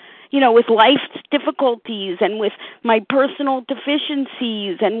 With life's difficulties and with my personal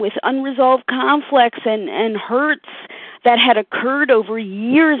deficiencies and with unresolved conflicts and hurts that had occurred over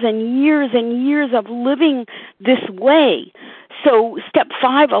years and years and years of living this way. So step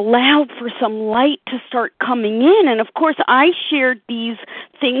 5 allowed for some light to start coming in. And of course, I shared these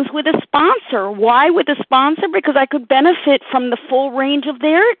things with a sponsor. Why with a sponsor? Because I could benefit from the full range of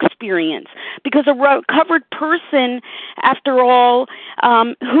their experience. Because a recovered person, after all,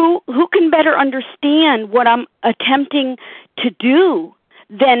 who can better understand what I'm attempting to do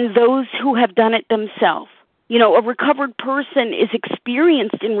than those who have done it themselves? You know, a recovered person is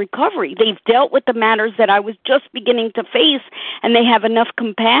experienced in recovery. They've dealt with the matters that I was just beginning to face, and they have enough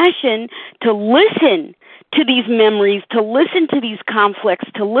compassion to listen to these memories, to listen to these conflicts,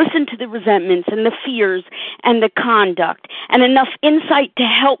 to listen to the resentments and the fears and the conduct, and enough insight to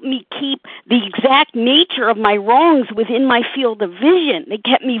help me keep the exact nature of my wrongs within my field of vision. They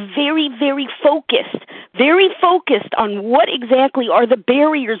kept me very, very focused on what exactly are the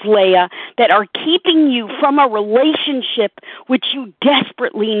barriers, Leah, that are keeping you from a relationship which you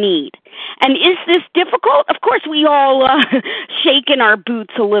desperately need. And is this difficult? Of course, we all shake in our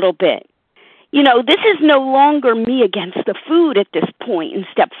boots a little bit. You know, this is no longer me against the food at this point in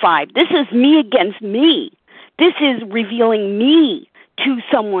step 5. This is me against me. This is revealing me to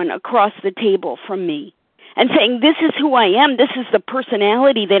someone across the table from me and saying, this is who I am. This is the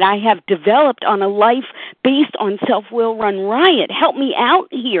personality that I have developed on a life based on self-will run riot. Help me out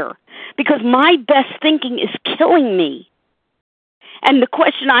here, because my best thinking is killing me. And the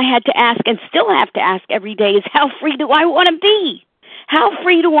question I had to ask and still have to ask every day is, how free do I want to be? How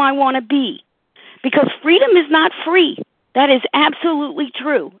free do I want to be? Because freedom is not free. That is absolutely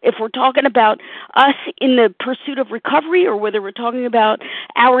true. If we're talking about us in the pursuit of recovery, or whether we're talking about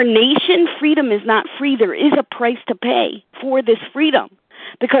our nation, freedom is not free. There is a price to pay for this freedom.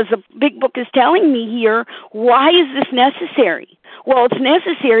 Because the big book is telling me here, why is this necessary? Well, it's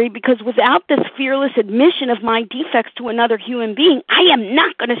necessary because without this fearless admission of my defects to another human being, I am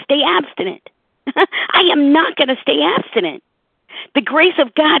not going to stay abstinent. I am not going to stay abstinent. The grace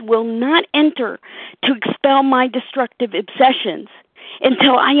of God will not enter to expel my destructive obsessions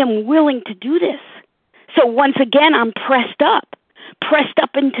until I am willing to do this. So once again, I'm pressed up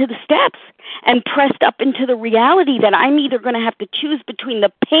into the steps and pressed up into the reality that I'm either going to have to choose between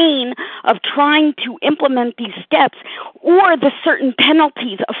the pain of trying to implement these steps or the certain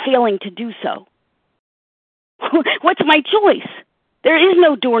penalties of failing to do so. What's my choice? There is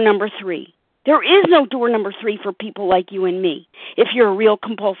no door number 3. There is no door number 3 for people like you and me if you're a real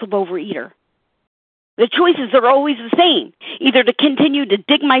compulsive overeater. The choices are always the same, either to continue to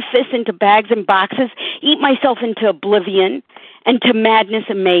dig my fists into bags and boxes, eat myself into oblivion and to madness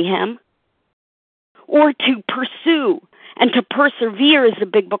and mayhem, or to pursue and to persevere, as the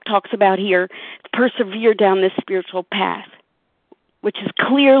big book talks about here, persevere down this spiritual path, which is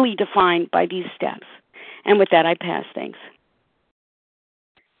clearly defined by these steps. And with that, I pass. Thanks.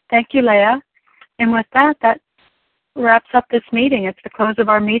 Thank you, Leah. And with that, that wraps up this meeting. It's the close of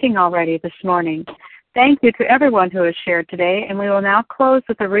our meeting already this morning. Thank you to everyone who has shared today, and we will now close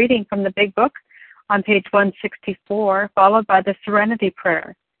with a reading from the Big Book on page 164, followed by the Serenity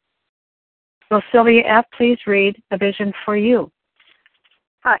Prayer. Will Sylvia F. please read A Vision for You?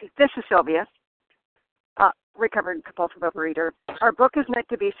 Hi, this is Sylvia, recovered compulsive overeater. Our book is meant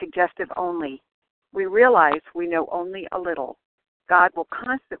to be suggestive only. We realize we know only a little. God will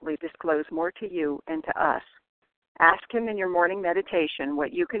constantly disclose more to you and to us. Ask Him in your morning meditation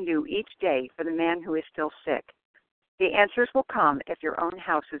what you can do each day for the man who is still sick. The answers will come if your own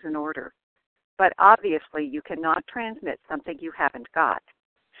house is in order. But obviously you cannot transmit something you haven't got.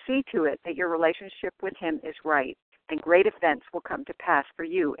 See to it that your relationship with Him is right, and great events will come to pass for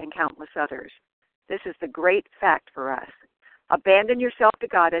you and countless others. This is the great fact for us. Abandon yourself to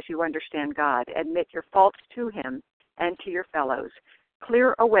God as you understand God. Admit your faults to Him and to your fellows.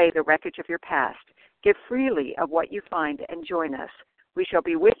 Clear away the wreckage of your past. Give freely of what you find and join us. We shall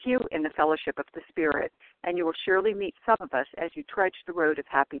be with you in the fellowship of the Spirit, and you will surely meet some of us as you trudge the road of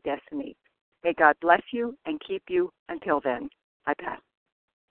happy destiny. May God bless you and keep you until then. I pass.